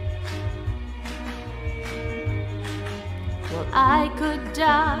 Well, I could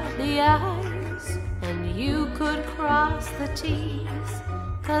dot the I's and you could cross the T's,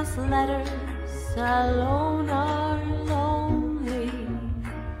 'cause letters alone are lonely.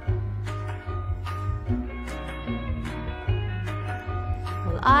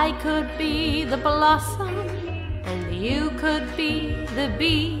 Well, I could be the blossom and you could be the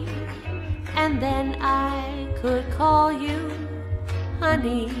bee, and then I could call you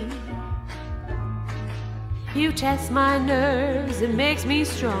honey. You test my nerves, it makes me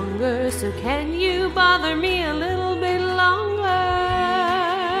stronger. So can you bother me a little bit longer?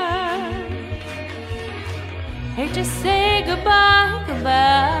 Hate to say goodbye,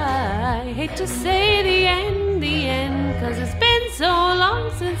 goodbye. Hate to say the end, 'cause it's been so long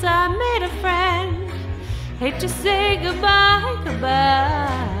since I made a friend. Hate to say goodbye,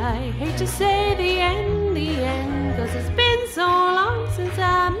 goodbye. Hate to say the end, 'cause it's been so long since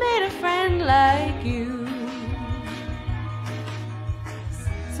I made a friend like you.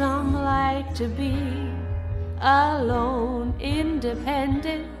 Some like to be alone,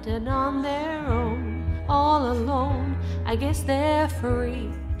 independent and on their own, all alone. I guess they're free,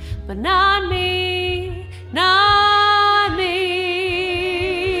 but not me, not me.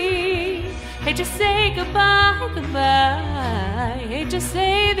 Hate to say goodbye, goodbye. Hate to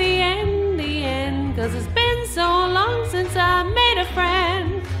say the end, 'cause it's been so long since I made a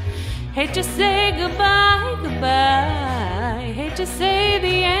friend. Hate to say goodbye, goodbye. Hate to say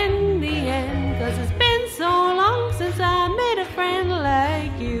the end, 'cause it's been so long since I made a friend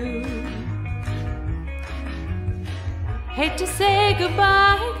like you. Hate to say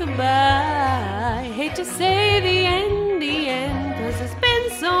goodbye, goodbye. Hate to say the end, 'cause it's been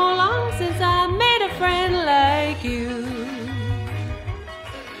so long since I made a friend like you.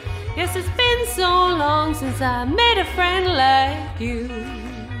 Yes, it's been so long since I made a friend like you.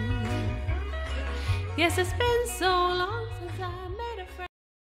 Yes, it's been so long.